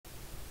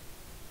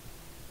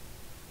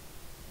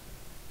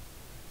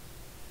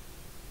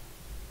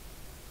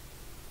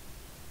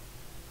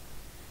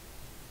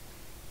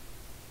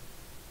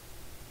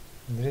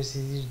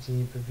Здравствуйте,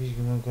 зрители и подписчики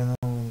моего канала,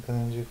 на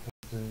канале Джек.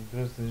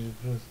 Просто.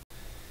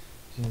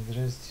 Всем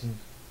здравствуйте.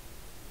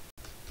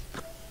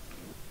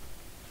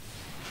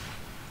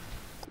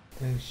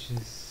 Так,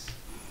 сейчас.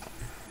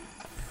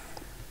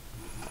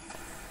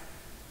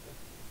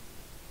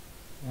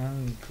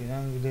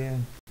 Англия.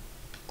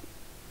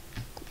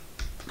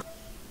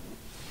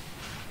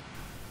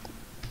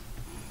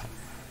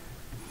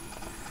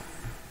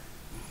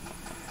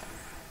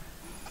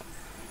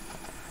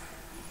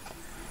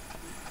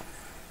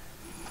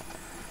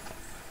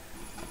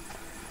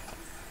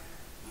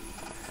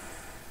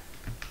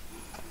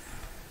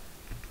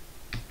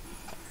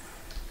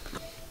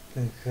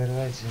 Так,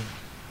 Хорватия.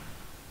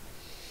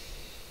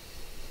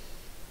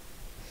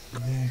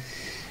 Так.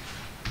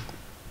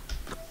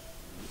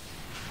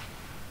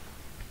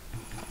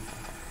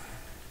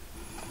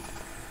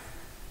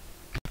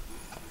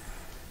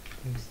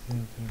 Так,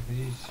 стоит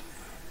проходить.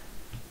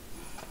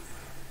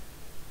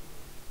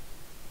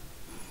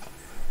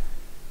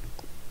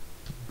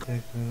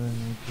 Так,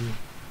 ладно, окей.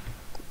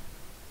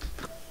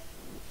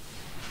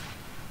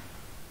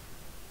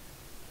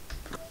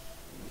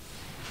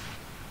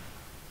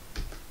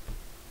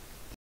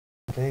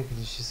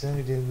 Поехали, сейчас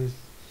Англия будет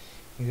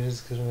играть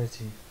с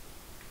Хорватией.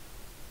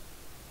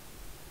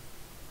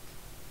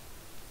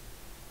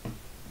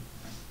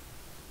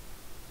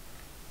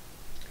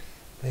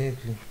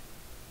 Поехали.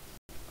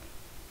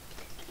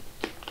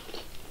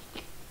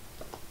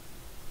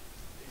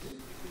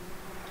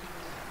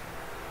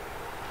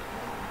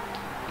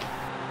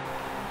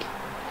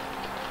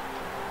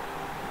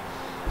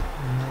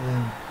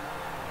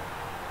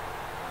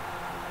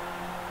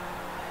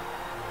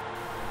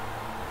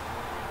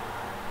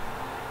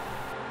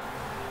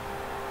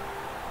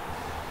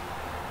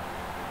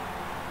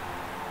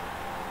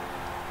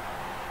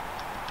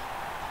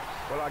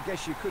 Well, I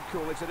guess you could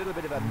call it a little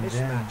bit of a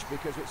mismatch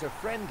because it's a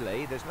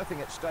friendly. There's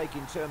nothing at stake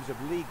in terms of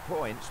league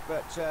points,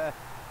 but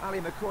Ali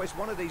McCoy is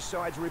one of these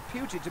sides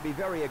reputed to be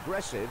very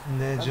aggressive,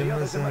 and the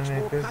others are much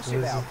more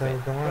passive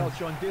outfit. Well,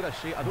 John, dare I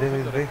say, I don't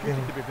think they're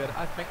reputed to be very.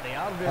 I think they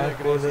are very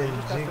aggressive. You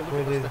just have to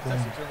look at the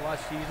statistics from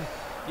last season.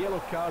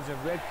 Yellow cards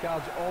and red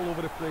cards all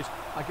over the place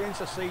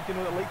against a side, you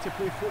know, that like to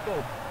play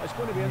football. It's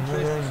going to be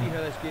interesting to see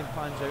how this game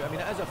pans out. I mean,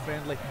 it is a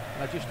friendly,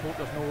 and I just hope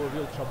there's no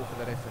real trouble for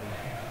the referee.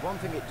 One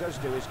thing it does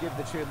do is give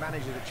the two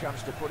managers a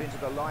chance to put into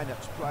the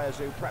lineups players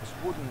who perhaps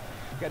wouldn't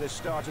get a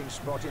starting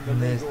spot in the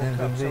league or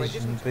cup, so it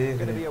isn't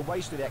going to be a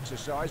wasted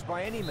exercise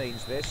by any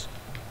means, this.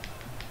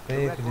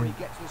 The referee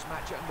gets this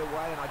match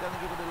underway, and I don't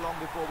think it'll be long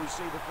before we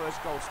see the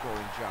first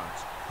goal-scoring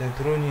chance.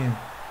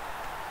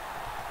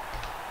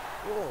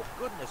 Oh,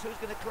 goodness, who's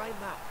going to claim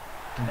that?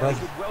 He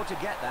did well to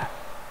get that.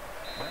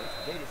 Well,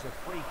 indeed, it's a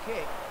free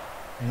kick.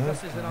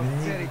 This is in a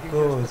very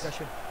dangerous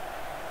position.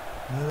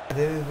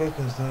 David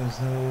Beckham снова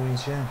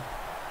мяча.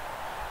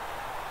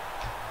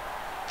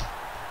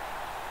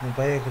 Ну,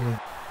 поехали.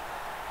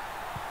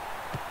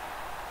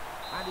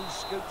 And he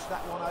scoops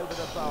that one over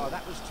the bar.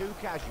 That was too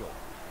casual.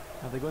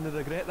 Are they going to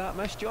regret that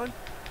miss, John?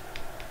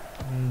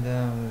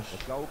 Да уж.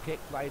 The goal kick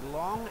played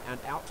long and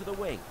out to the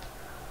wing.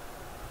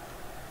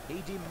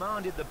 He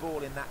demanded the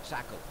ball in that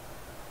tackle.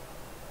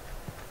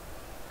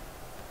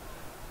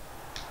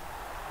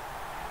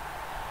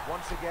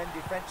 Once again,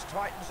 defence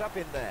tightens up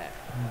in there.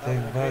 That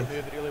was a great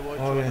move, it really was.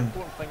 The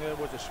important thing there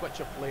was a switch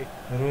of play.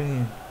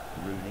 Rooney.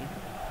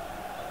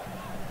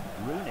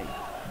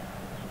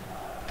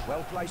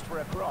 Well placed for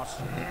a cross.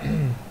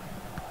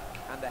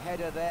 And the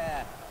header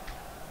there.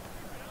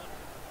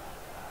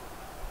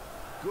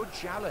 Good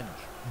challenge.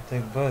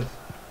 Так, bad.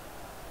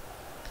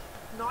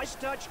 Nice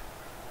touch.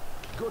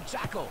 Good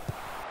tackle.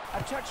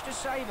 A touch to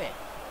save it.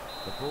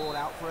 The ball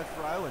out for a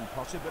throw and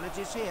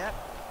possibilities here.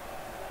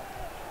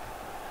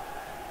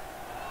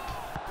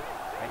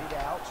 Headed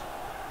out.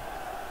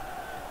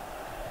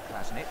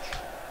 Klasnic.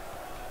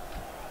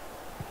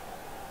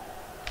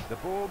 The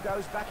ball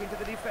goes back into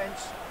the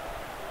defence.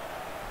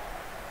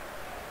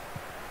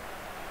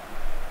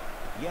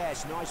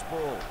 Yes, nice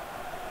ball.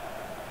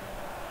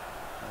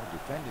 Well,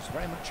 defenders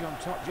very much on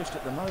top just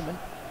at the moment.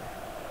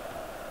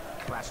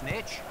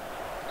 Klasnic.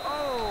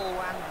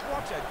 Oh, and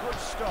what a good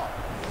stop.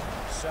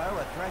 So,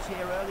 a threat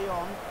here early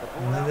on. The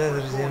ball out for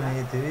a друзья corner.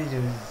 мои, это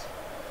видео.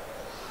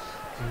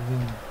 Как бы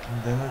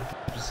донат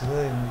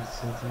присылаем,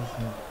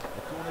 соответственно.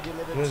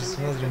 Просто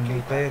смотрим,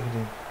 мы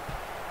поехали.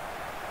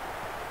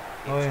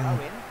 Оуэн.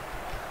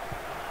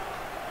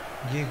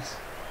 Гиггс.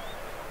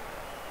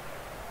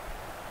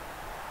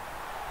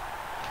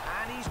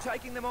 And he's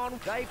taking them on.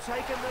 They've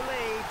taken the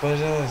lead.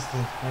 Пожалуйста,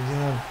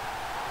 1-0.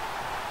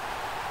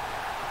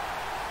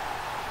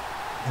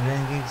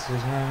 Рyan Giggs,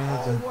 8-я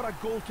минута. Oh, what a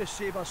goal to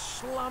save us.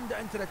 Slammed it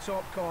into the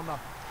top corner.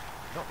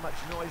 Not much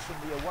noise from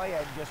the away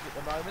end just at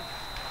the moment.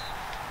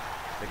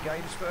 The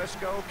game's first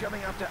goal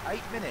coming after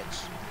 8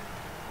 minutes.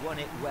 Won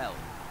it well.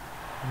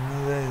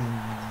 Ну да,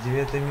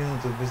 9-я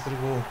минута, быстрый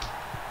гол.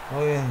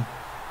 Оуэн.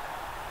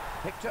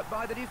 Picked up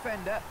by the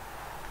defender.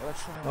 Well,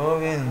 they're trying to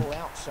Owen. work the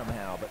ball out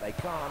somehow, but they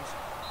can't.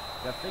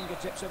 The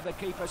fingertips of the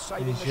keeper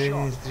saving the Еще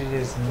один shot.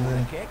 стрелец, ну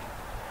Corner да. kick.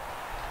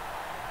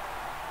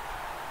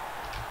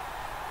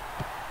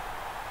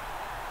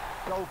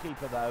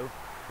 goalkeeper though.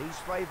 He's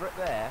favourite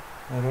there.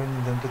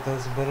 Рони там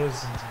пытался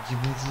бороться,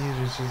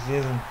 гипнотизирующий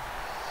взглядом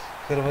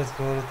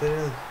хорватского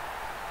вратаря.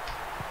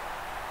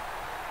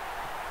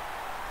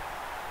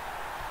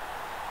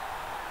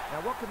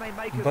 Now what can they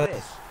make of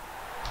this?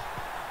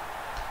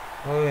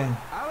 Оуэн.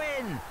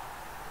 Owen!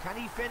 Can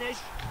he finish?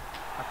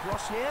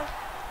 Across here?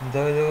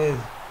 Давай, давай.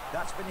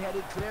 That's been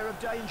headed clear of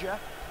danger.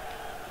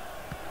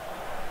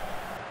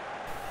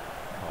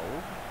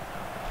 Cole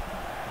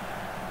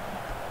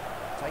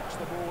takes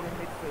the ball in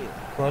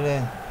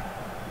midfield.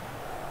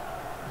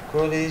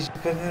 Коля ищет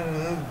партнера,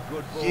 ну,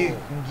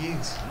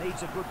 Гиггс.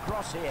 Needs a good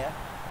cross here.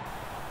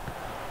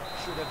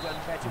 Should have done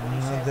better when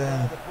he said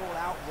the ball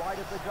out wide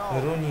of the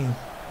goal. Руни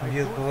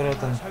бьет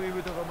поворотом. That's how he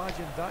would have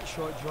imagined that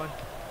shot, John.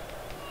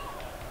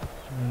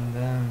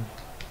 Да.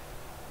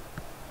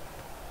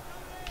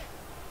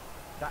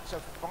 That's a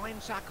fine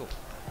tackle.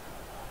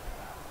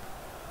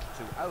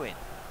 To Owen.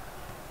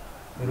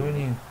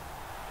 Руни.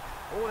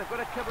 Oh, they've got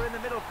to cover in the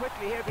middle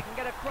quickly here if he can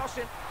get a cross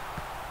in.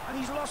 And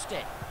he's lost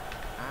it.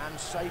 And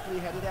safely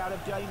headed out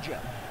of danger.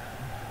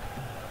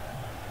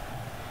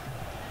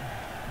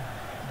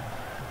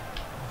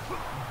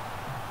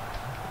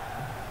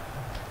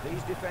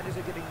 These defenders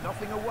are giving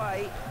nothing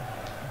away.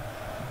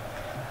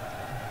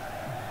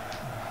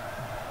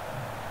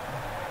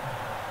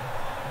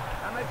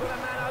 And they've got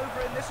a man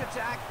over in this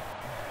attack.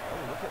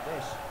 Oh, look at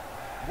this.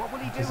 What will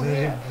he do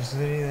here?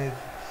 Посмотри на это.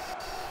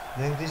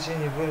 Да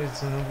англичане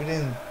борются, ну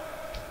блин.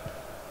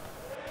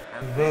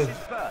 And this is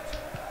Burt.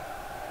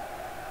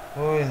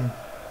 Оуэн.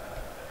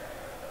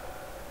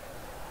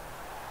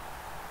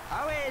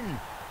 Owen!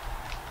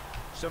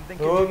 Something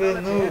can Owen,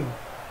 develop no. here.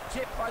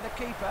 Tipped by the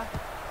keeper.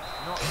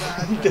 Not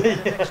bad,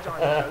 but next time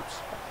he hopes.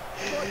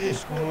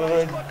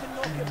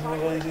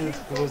 Молодец,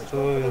 просто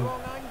Оуэн.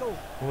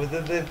 Вот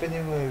это я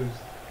понимаю.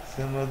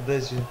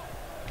 Самоотдача.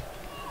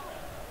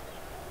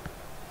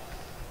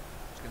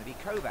 It's going to be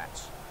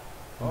Kovacs.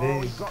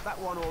 Oh, he got that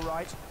one all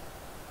right.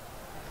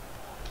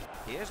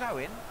 Here's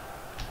Owen.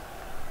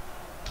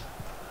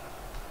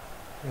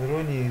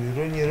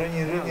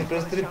 Рони,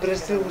 прострел,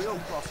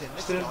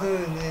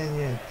 штрафную,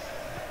 нет.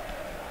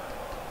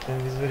 Там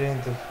без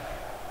вариантов.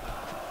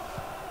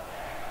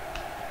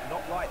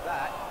 Not like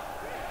that.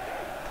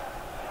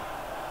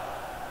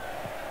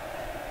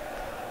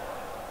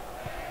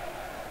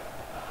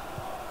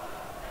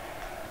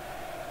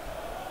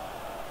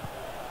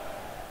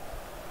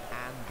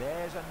 And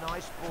there's a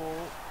nice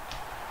ball.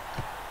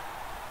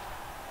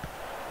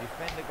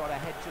 Defender got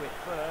ahead to it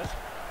first.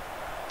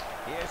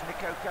 Here's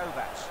Niko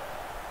Kovacs.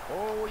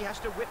 Oh, he has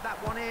to whip that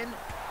one in.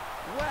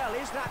 Well,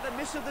 is that the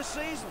miss of the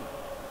season?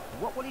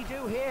 What will he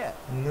do here?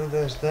 Ну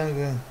да,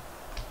 штанга.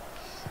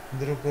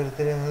 Друг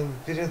вратаря, ну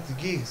вперед,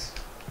 Гиггс.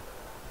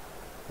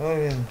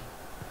 Оуэн.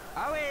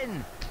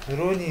 Owen!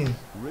 Рони.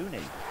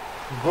 Rooney.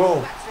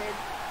 Гол. That's in.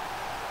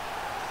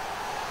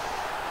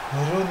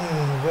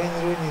 Вейн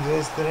Руни,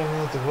 22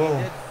 минута, гол.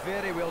 Did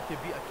very well to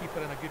beat a keeper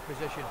in a good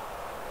position.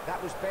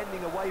 That was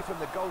bending away from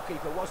the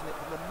goalkeeper, wasn't it?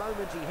 From the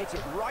moment he hit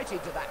it right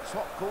into that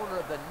top corner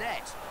of the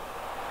net.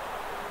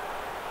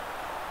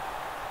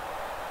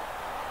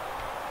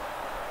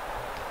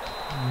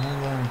 Ну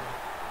да.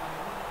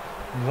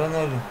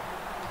 2-0.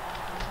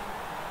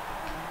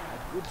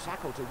 A good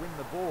tackle to win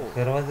the ball.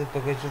 Хорваты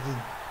пока что-то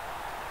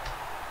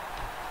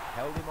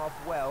Held him off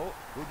well.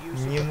 Good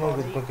use of не the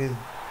могут body. пока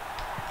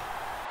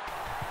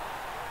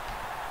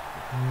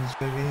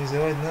ничего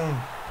организовать, но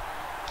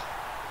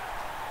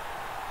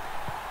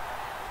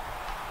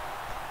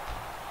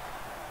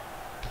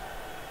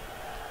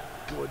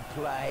Good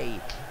play.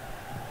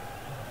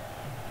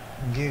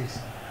 Гиггс.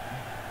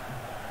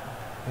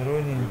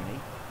 Рони.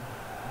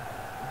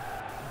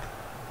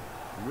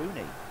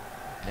 Rooney.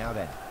 Now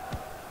then,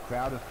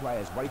 crowd of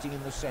players waiting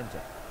in the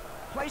centre.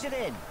 Plays it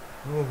in.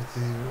 Ух ты,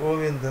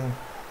 Оуэн там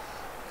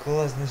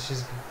классно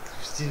сейчас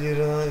в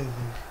стиле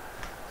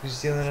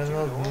Криштиано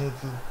Роналду, но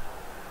это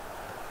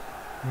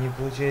не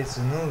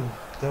получается. Ну,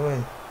 давай.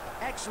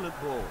 Excellent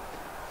ball.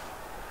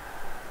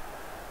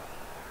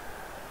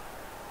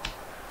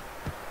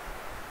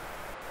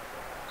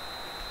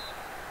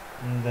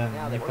 Да,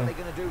 Now then, what are they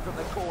going to do from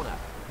the corner?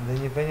 да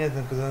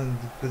непонятно,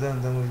 куда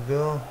он там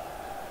вбивал.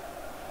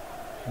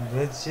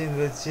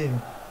 27-27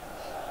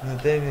 на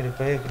таймере,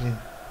 поехали.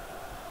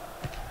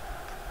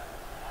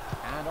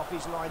 And off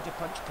his line to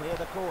punch clear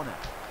the corner.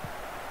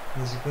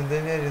 На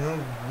секундомере,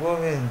 ну,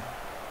 Оуэн.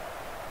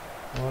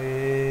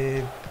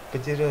 Ой,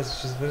 потерялся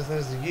сейчас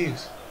пространство.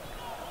 Гиггс.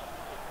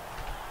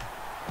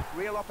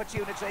 Real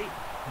opportunity.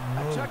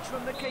 A Ну, touch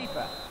from the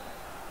keeper.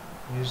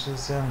 решил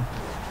сам.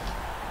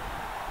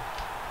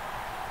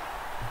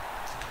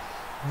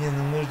 Не,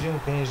 ну мы ждем,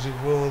 конечно,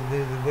 гола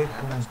Дэвида And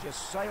Бекхэма. that's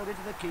just sailed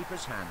into the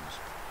keeper's hands.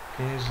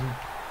 Конечно,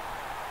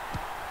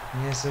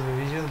 не особо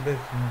везет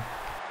Бекхэму.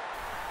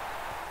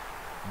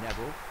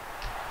 Neville.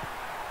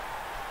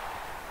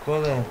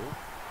 Коля.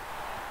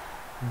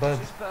 Бат.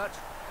 This is Burt.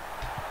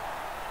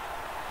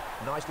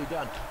 Nicely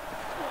done.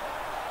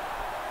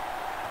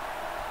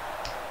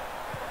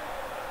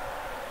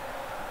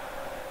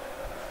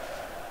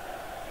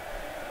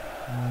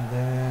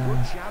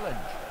 Good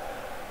challenge.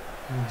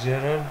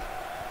 Gerard.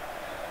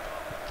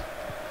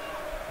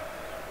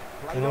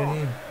 Played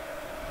on.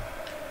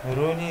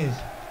 Рони.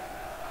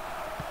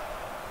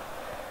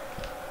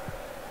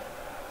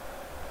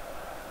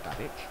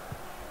 Babic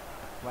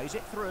plays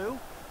it through.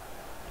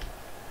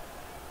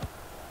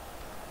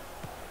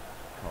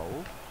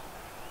 Cole.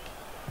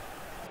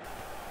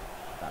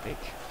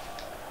 Babic.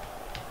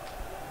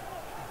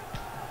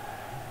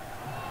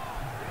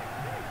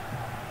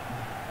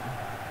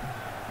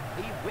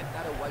 He whipped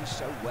that away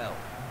so well.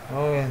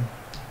 Оуэн.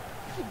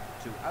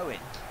 To Owen.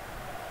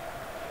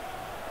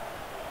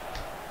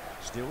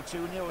 Still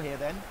 2-0 here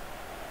then.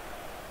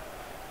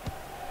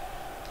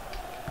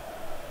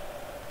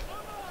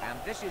 And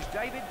this is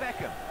David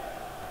Beckham.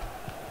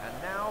 And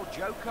now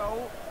Joe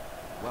Cole.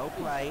 Well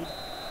played.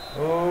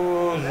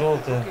 О,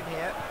 желтая.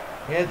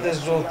 Это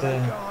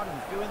желтая.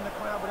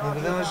 Ну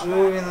потому что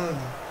Оуэн,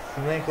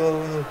 Майкл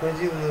Оуэн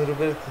уходил, но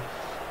Роберто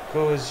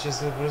Кова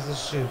сейчас его просто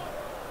сшиб.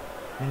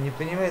 Он не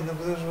понимает, ну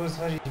потому что вы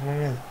смотрите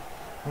момент.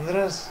 Он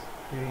раз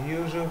и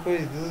уже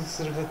уходит, идут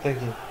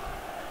срыватаки.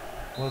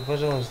 Вот,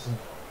 пожалуйста.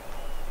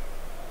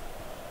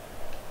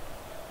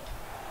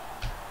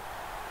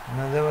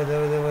 Ну давай,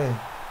 давай, давай.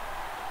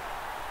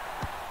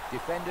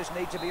 Defenders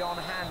need to be on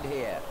hand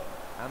here,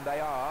 and they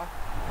are.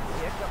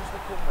 Here comes the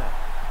corner.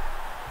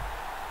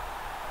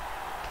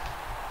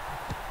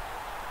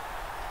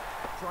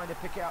 Trying to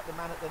pick out the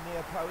man at the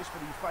near post,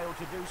 but he failed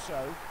to do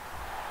so.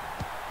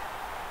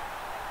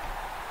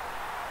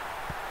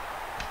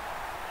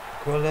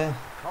 Коля.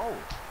 Cole.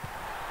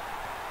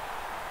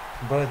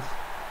 Бат.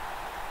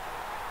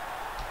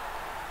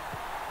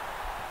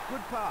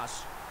 Good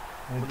pass.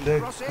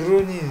 Это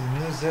Круни,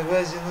 ну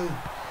завази, ну.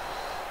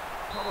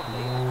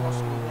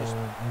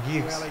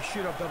 Гиггс.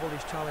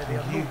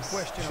 Гиггс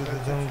что-то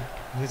там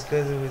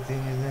высказывает, я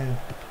не знаю.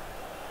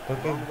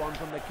 Пока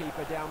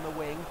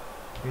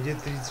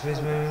идет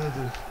 38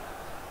 минута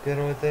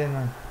первого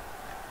тайма.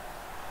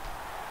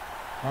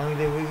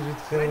 Англия выиграет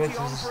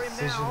Хорватию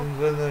со счетом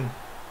 2-0.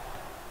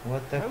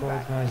 Вот такой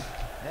вот матч.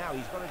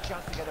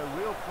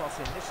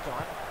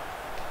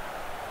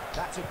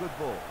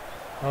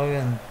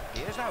 Оуэн.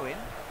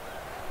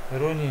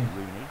 Рони.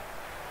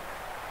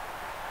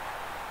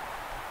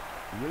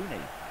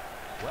 Rooney.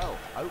 Well,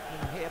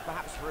 opening here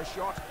perhaps for a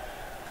shot.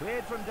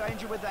 Cleared from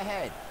danger with the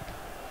head.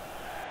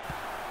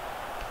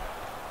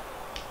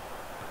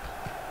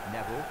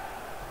 Neville.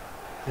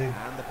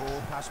 And the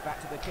ball passed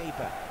back to the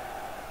keeper.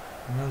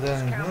 Ну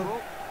да,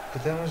 ну,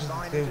 потому что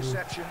Fine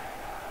interception.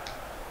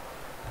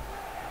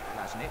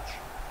 Lasnic.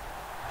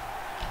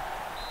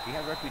 He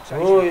has a reputation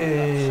for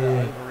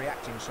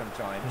overreacting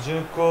sometimes.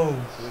 Joe Cole.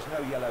 There was no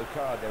yellow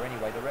card there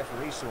anyway. The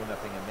referee saw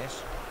nothing in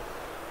this.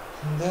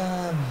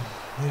 Да,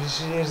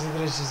 решили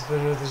разыграть сейчас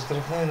пожалуйста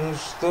штрафной, ну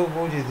что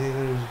будет, я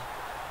говорю,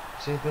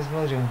 сейчас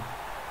посмотрим.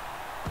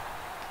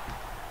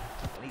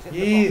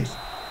 И...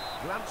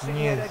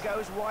 Нет.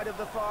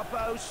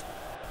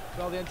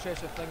 Well, the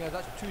interesting thing is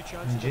that's two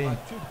chances. They've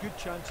had two good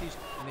chances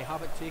and they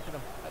haven't taken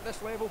them. At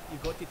this level,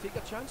 you've got to take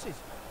your chances.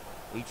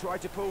 He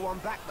tried to pull one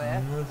back there.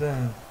 Ну да.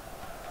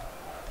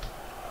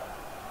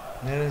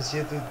 Наверное,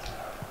 все тут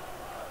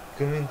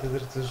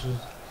комментатор тоже...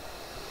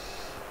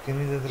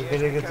 Комментатор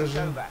коллега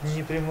тоже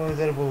не прямой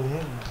удар был,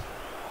 ну,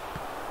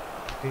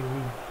 как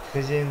бы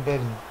хозяин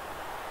барин.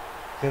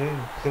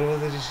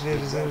 Хорваты решили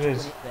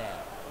разыграть.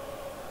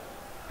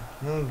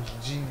 Ну,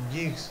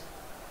 Гиггс.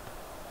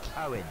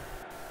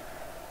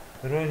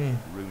 Рони.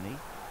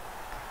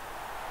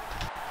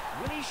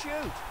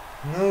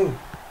 Ну.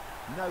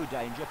 Да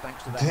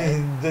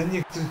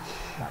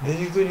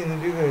никто не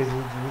набегает,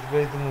 вот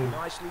поэтому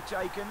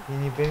и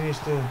не пойми,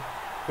 что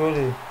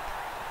Коля.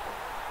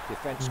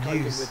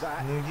 Гиггс,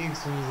 ну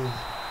Гиггс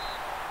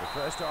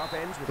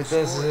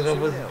пытался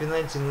заработать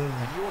пенальти, но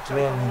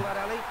главное.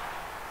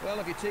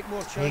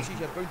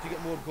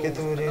 К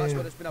этому времени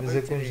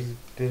закончится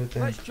первый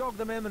тайм.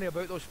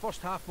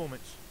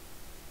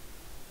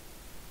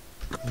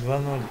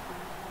 2-0.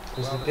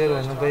 После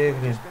первого, ну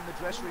поехали.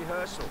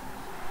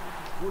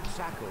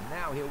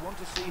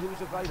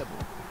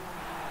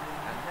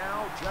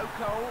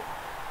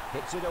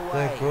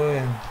 Так,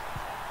 Оуэн.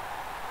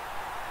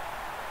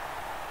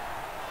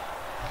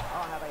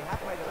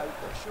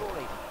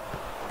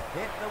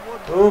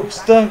 Ух,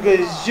 штанга,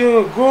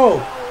 еще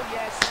гол!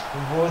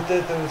 Вот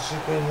это вот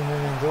шикарный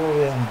момент,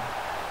 Оуэн.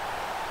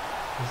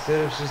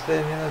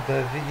 46-я минута,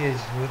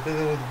 офигеть, вот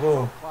это вот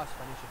гол.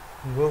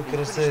 Гол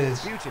красавец.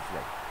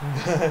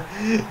 Да,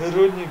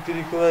 Рони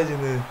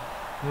перекладины.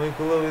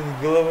 Майкл Оуэн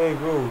головой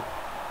гол.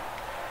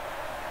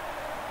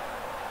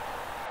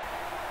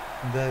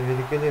 Да,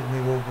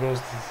 великолепный гол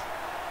просто.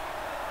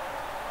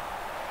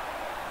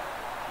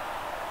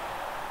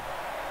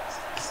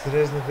 С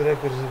разных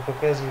ракурсов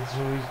показывает, что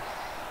вы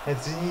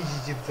оцените,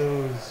 типа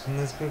того,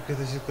 насколько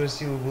это все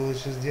красиво было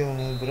сейчас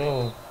сделано.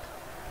 Браво.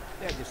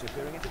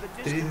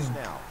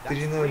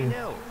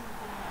 3-0.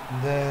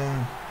 Да.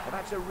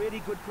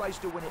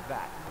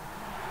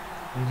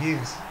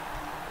 Гиггс.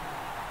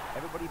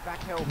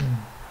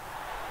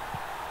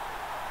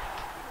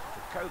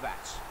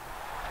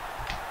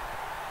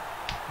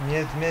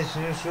 Нет, мяч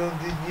не ушел,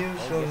 не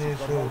ушел, не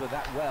ушел.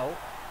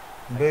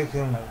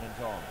 Бекхэм.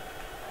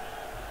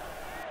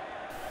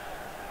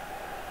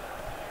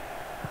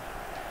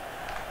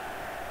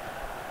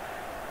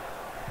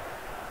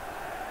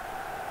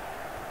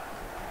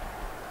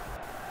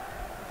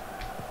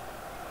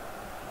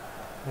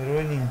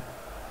 Рони.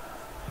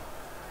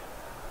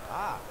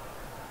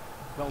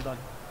 Well done.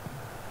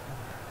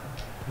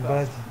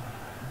 Бати.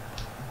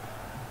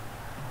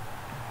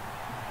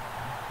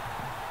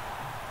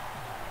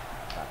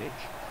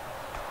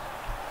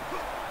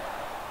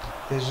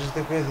 Ты же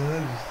такой,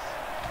 ну...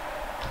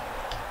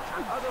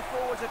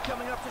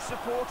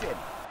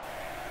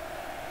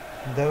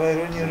 Давай,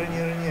 Руни,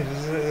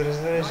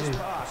 разворачивай.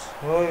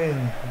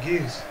 Овен,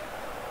 Гиггс.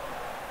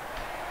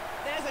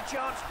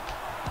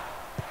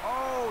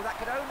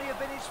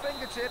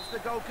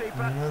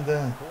 Ну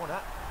да.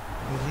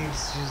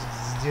 Гиггс сейчас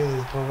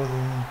сделает поводу.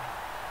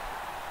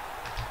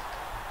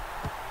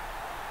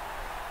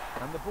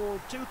 And the ball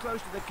too close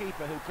to the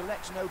keeper, who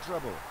collects no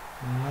trouble.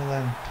 Ну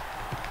да.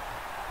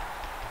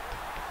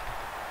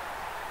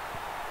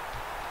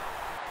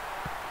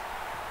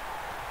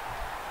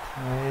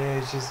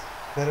 Ой, сейчас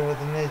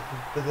хорваты мяч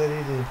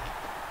подарили.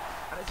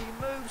 And as he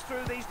moves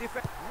through these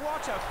defense,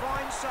 what a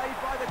fine save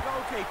by the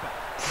goalkeeper.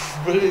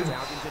 Блин,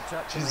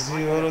 чуть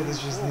свои ворота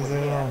сейчас не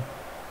загнал.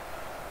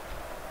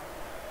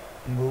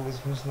 Было бы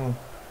смешно.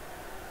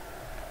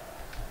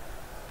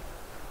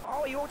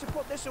 Oh, he ought to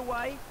put this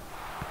away.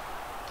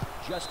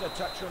 Just a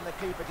touch from the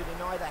keeper to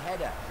deny the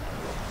header.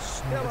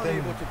 Still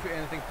unable to put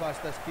anything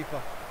past this keeper.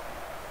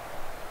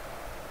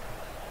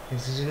 Я,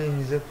 к сожалению,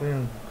 не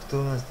запомнил, кто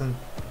у нас там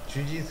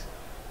чудит.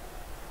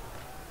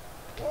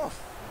 Oh,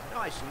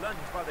 nice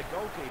lunge by the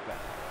goalkeeper.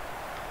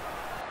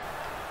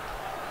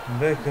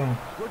 Бекхэм.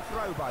 Good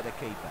throw by the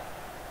keeper.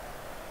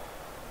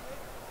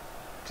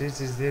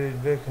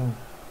 39 Бекхэм.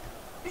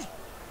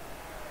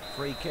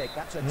 Free kick.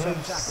 That's a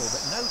tough tackle,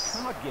 but no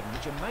card given,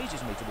 which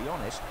amazes me, to be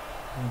honest.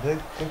 Да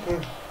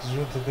какая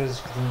желтая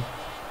карточка там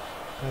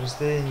на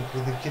расстоянии,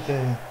 когда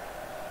Китая.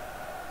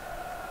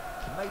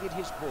 Made it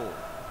his ball.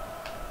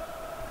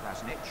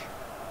 Krasnic.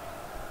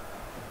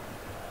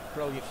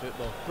 Brilliant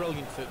football,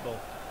 brilliant football.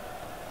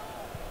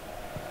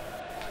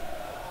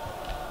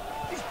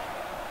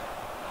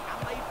 And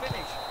they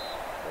finish.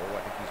 Oh, I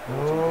think he's О,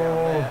 brought him down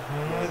there.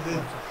 ну это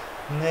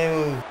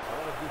Невилл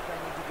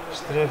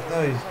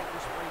штрафной.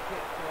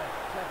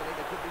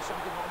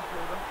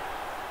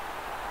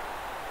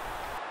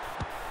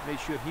 Made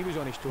sure he was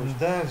on his toes.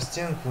 Да, в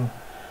стенку.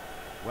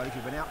 Well, if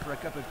you've been out for a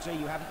cup of tea,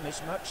 you haven't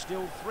missed much.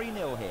 Still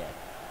 3-0 here.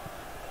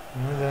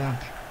 Ну да.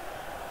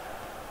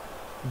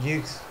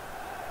 Гиггс.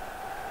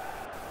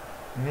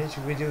 Мяч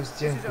угодил в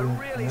стенку.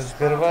 Над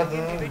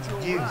хорватом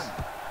Гиггс.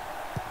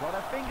 Got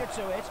a finger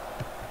to it.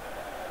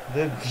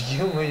 Да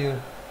ё-моё.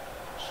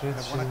 Что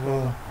это сейчас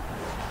было?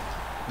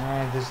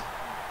 А, это ж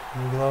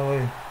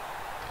головой.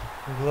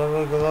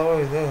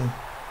 Головой, да.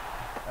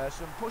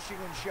 Some pushing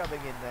and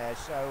shoving in there,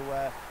 so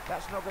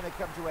that's not going to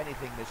come to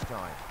anything this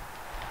time.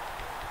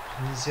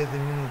 10-я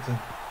минута.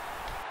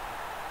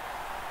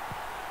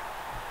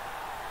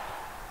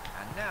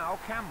 And now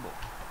Campbell.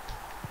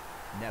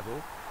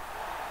 Neville.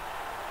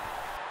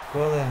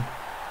 Кола.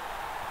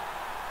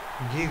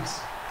 Гиггс.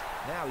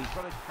 Now he's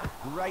got a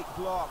great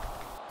block.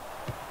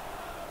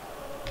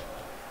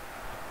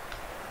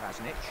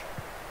 Krasnic.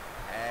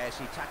 Yes,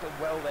 he tackled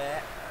well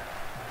there.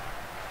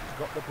 He's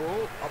got the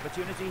ball.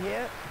 Opportunity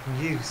here.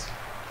 Гиггс.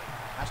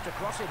 Has to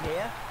cross it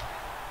here.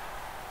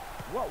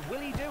 What will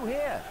he do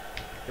here?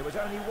 There was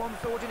only one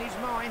thought in his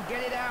mind.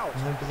 Get it out.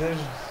 Ну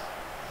подожди.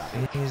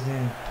 Я не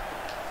знаю.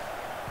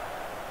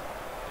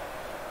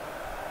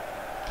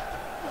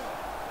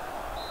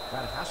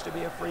 That has to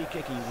be a free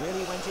kick. He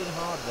really went in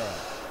hard there.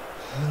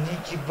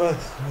 Ники Бат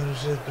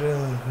нарушает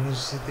правила на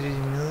 63-й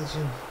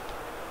минуте.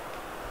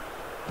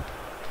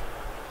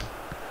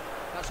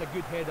 That's a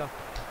good header.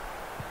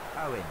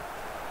 Owen.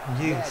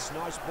 Гиггс. Yes,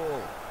 nice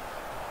ball.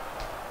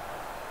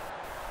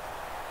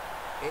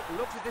 It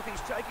looks as if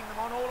he's taking them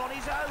on all on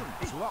his own.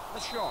 He's locked the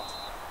shot.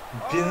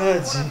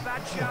 Пенальти. Oh, what a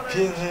bad challenge.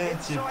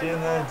 Пенальти, Inside the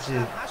пенальти.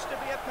 box. That has to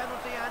be a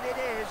penalty, and it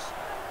is.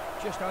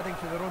 Just adding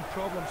to their own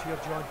problems here,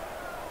 John.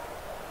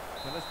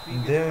 Now, this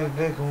Дэвид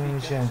Бекхэм у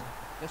мяча.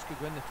 This could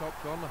win the top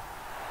corner.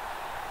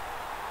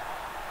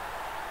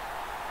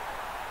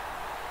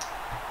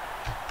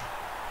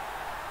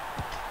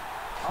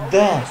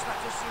 Да,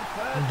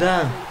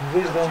 да,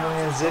 выждал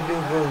момент,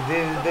 забил гол.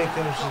 Дэвид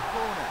Бекхэм,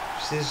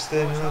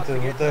 66-я минута,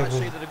 вот так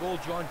вот.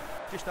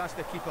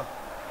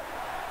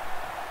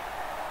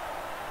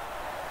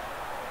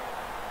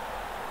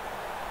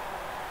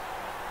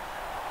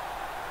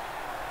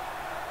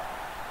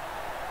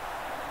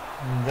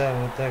 Да,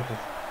 вот так вот.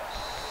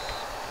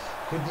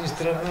 Хоть не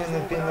штрафной, но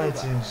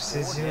пенальти.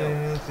 67-я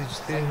минута,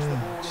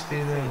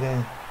 4-0, да.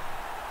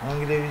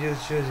 Англия ведет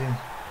в счете.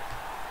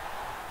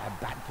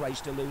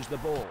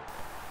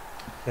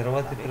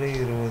 Хорваты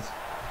проигрывают.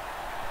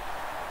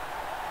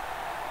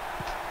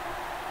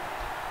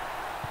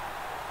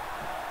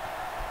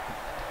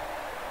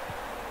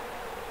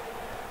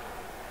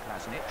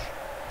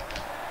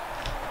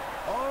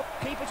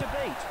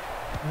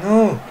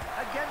 Ну!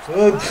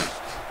 Вот.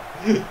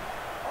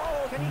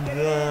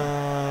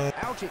 Да.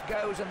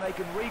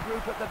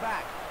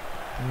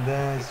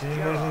 Да,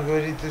 сегодня можно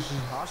говорить, что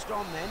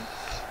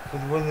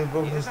футбольный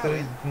бог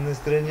на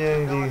стороне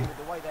Англии.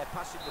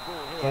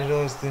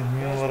 Пожалуйста,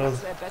 мимо ворот.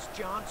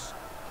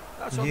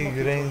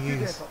 Райан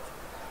Гиггс.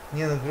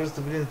 Не, ну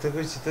просто, блин, в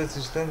такой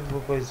ситуации штангу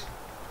попасть.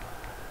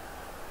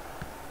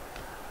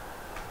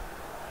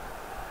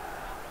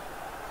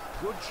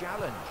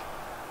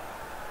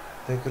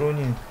 Так,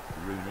 Рони.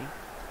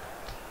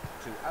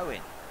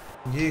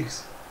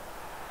 Гиггс.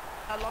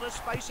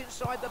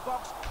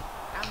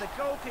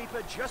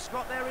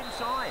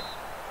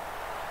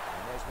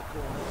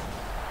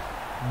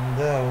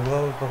 Да,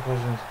 угловой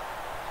похоже.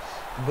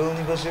 Был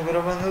небольшой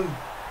барабан.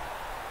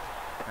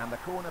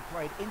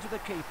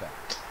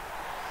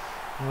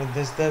 Вот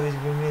доставить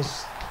бы мяч.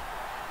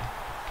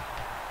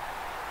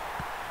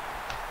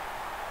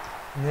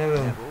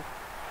 Невилл.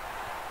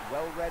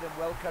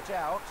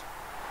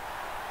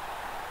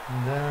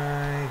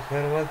 Да, и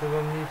хорваты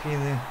вам не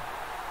финны.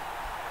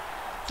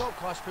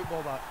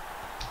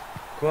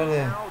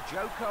 Коля.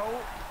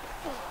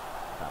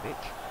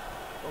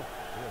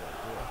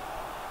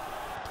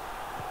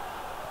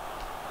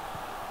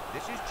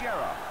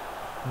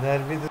 Да,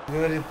 арбитр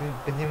говорит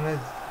поднимать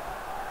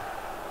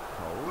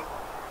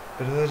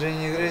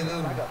продолжение игры,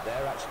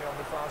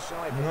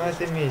 ну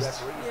это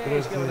месть.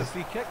 Просто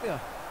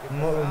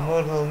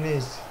морнал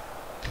месть.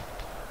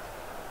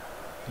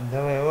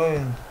 Давай,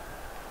 Оуэн.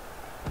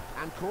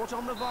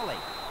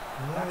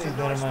 Ну и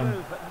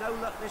нормально.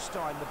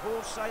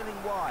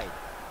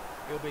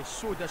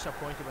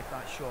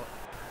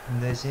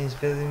 Да,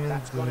 75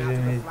 минут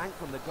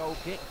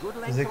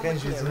уже.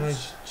 Заканчивается матч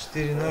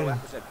 4-0.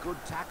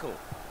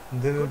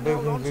 Дэвид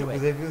Бекхам как бы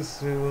добился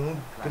своего, ну,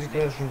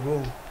 прекрасный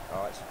гол.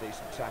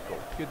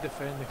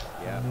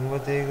 Ну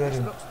вот я и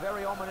говорю.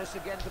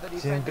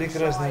 Сегодня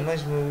прекрасный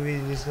матч мы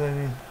увидели с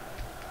вами.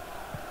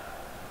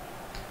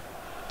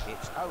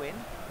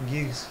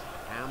 Гиггс.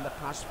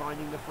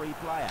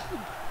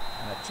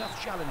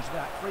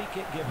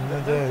 Ну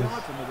да.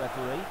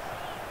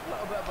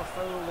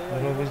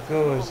 Роберт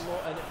Ковас.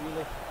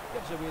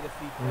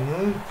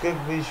 Ну, как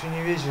бы еще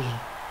не вечер.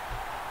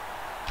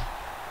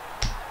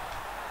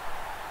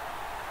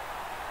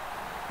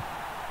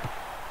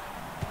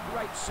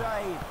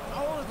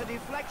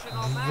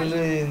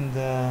 Блин,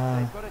 да.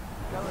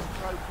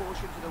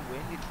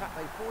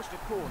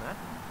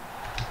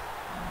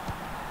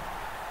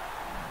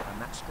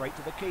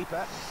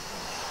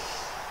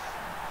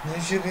 Ну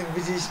еще как бы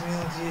 10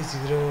 минут есть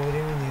игрового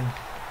времени.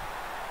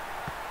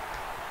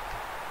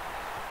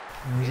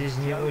 Здесь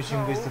не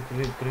очень быстро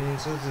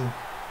пронесутся.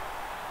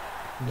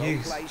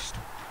 Гиггс.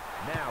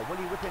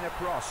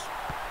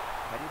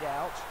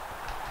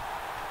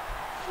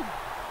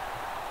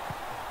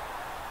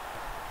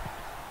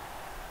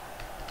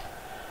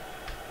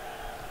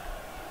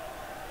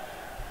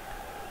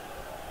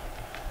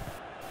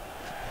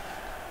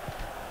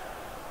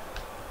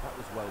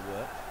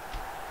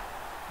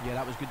 Yeah,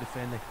 that was good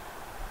defending.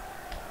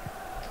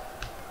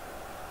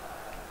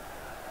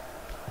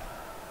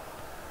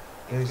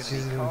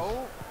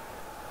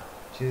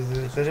 Через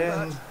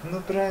вратаря, ну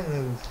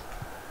правильно,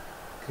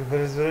 как бы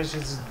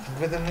разворачиваться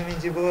в этом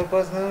моменте было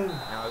опасно.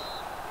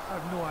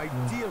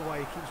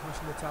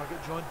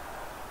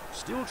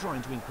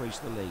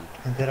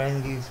 Это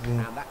Райан Гиггс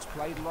был.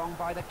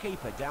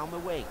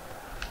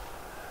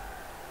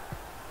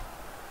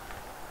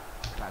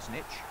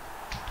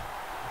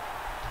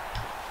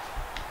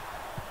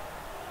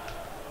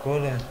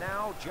 Коля.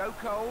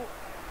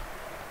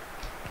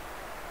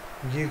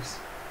 Гиггс.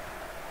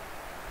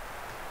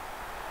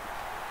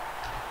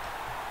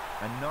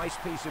 A nice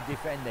piece of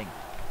defending.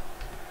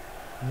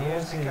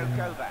 Here's Nico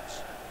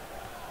Kovacs.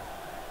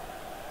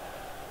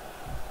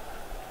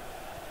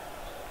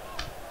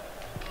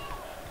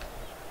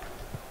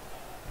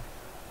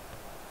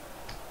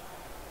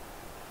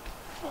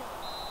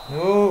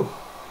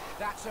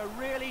 That's a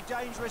really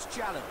dangerous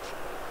challenge.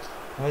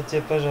 Вот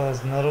тебе,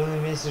 пожалуйста, на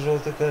ровном месте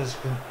желтая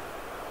карточка.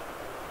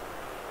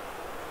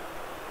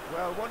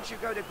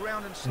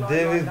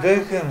 Дэвид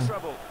Бекхам.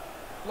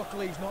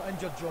 Luckily he's not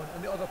injured, John,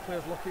 and the other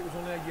players lucky it was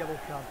only a yellow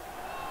card.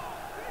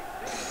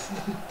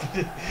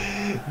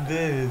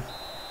 Дэвид.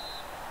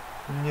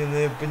 Не, ну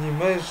я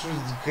понимаю, что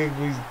как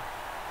бы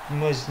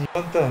матч не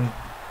фонтан.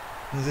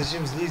 Но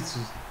зачем злиться?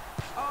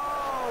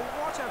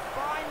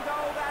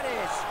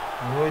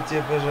 Вот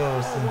тебе,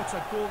 пожалуйста.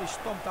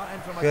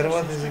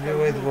 Хорваты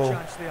забивает гол.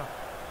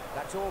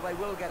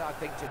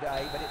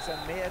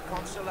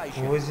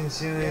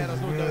 87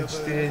 минут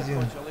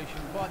 4-1.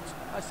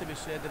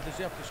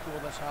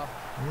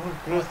 Ну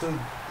просто...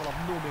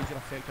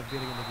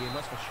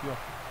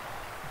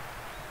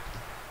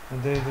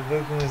 Дэвида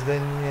Бекхэма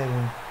сдать не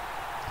надо.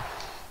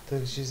 Так,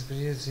 сейчас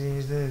придется, я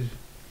не знаю.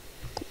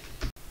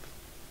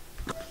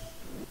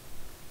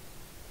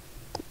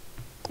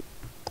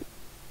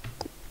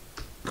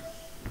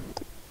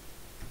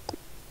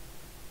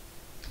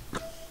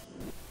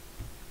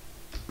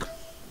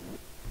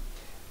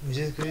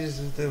 Сейчас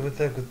придется вот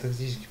так вот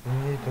тактически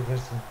поменять пока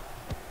что.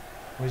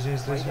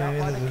 88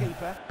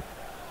 минута.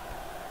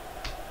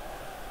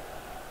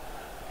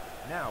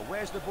 Now,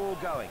 where's the ball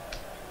going?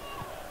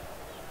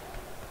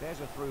 There's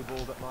a through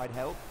ball that might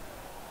help.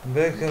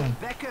 Бекхам.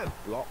 Beckham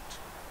blocked.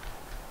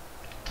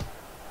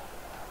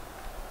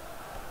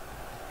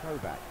 Go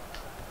back.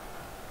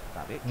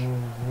 Babic.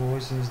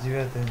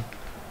 89-е.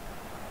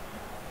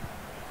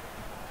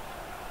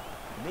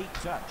 Neat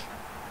touch.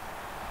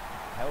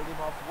 Held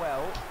him off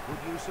well.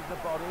 Good use of the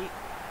body.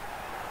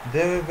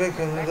 Давай,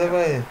 Бекхам, ну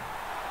давай.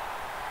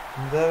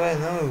 Давай,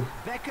 ну.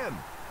 Beckham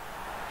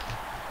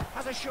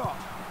has a shot.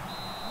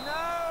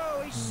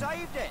 No, he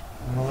saved it.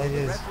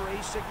 Молодец.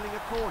 Referee signaling a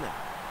corner.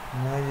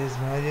 Молодец,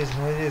 молодец,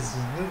 молодец.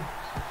 Ну,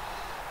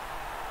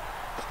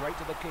 Straight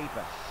to the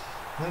keeper.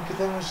 ну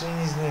потому что я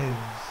не знаю,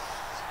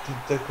 тут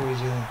такое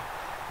дело.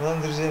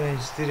 Ладно, друзья мои,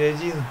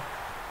 4-1.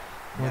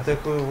 Вот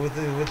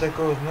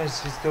такой вот матч,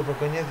 свистка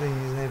пока нету,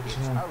 не знаю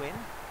почему.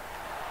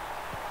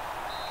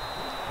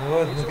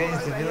 Вот,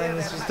 наконец-то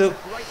финальный свисток.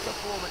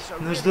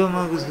 Ну что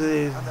могу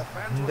сказать?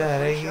 Да,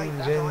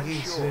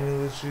 Рангик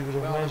сегодня лучшую игру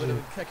в матче.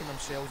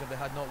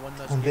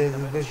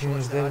 Дэвид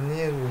Бекхам ждали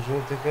нервы,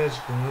 желтая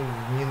карточка,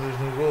 ну,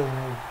 ненужный гол,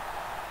 ну,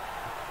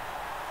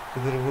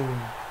 который был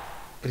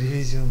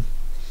привезен.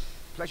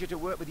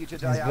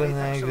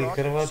 Сборная Англии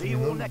Хорватии,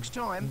 ну,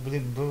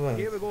 блин, бывает.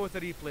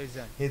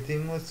 Это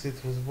эмоции,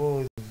 это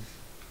футбол, это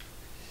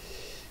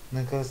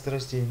накал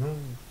страстей. Ну,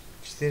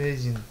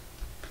 4-1.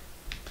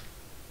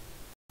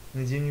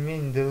 Но тем не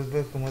менее, Дэвид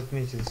Бекхам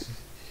отметился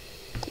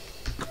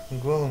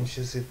голом.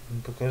 Сейчас я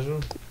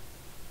покажу.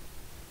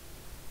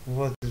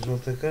 Вот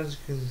желтая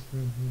карточка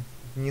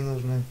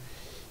ненужная.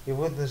 И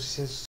вот на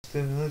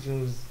 66-й минуте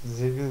он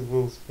забил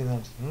гол с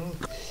пенальти. Ну,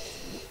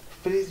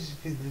 в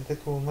принципе, для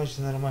такого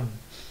матча нормально.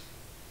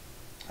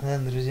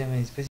 Ладно, друзья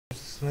мои, спасибо,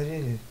 что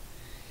смотрели.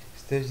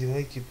 Ставьте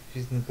лайки,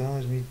 подписывайтесь на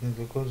канал, жмите на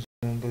колокольчик,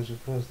 вам больше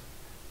просто.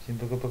 Всем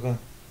пока-пока.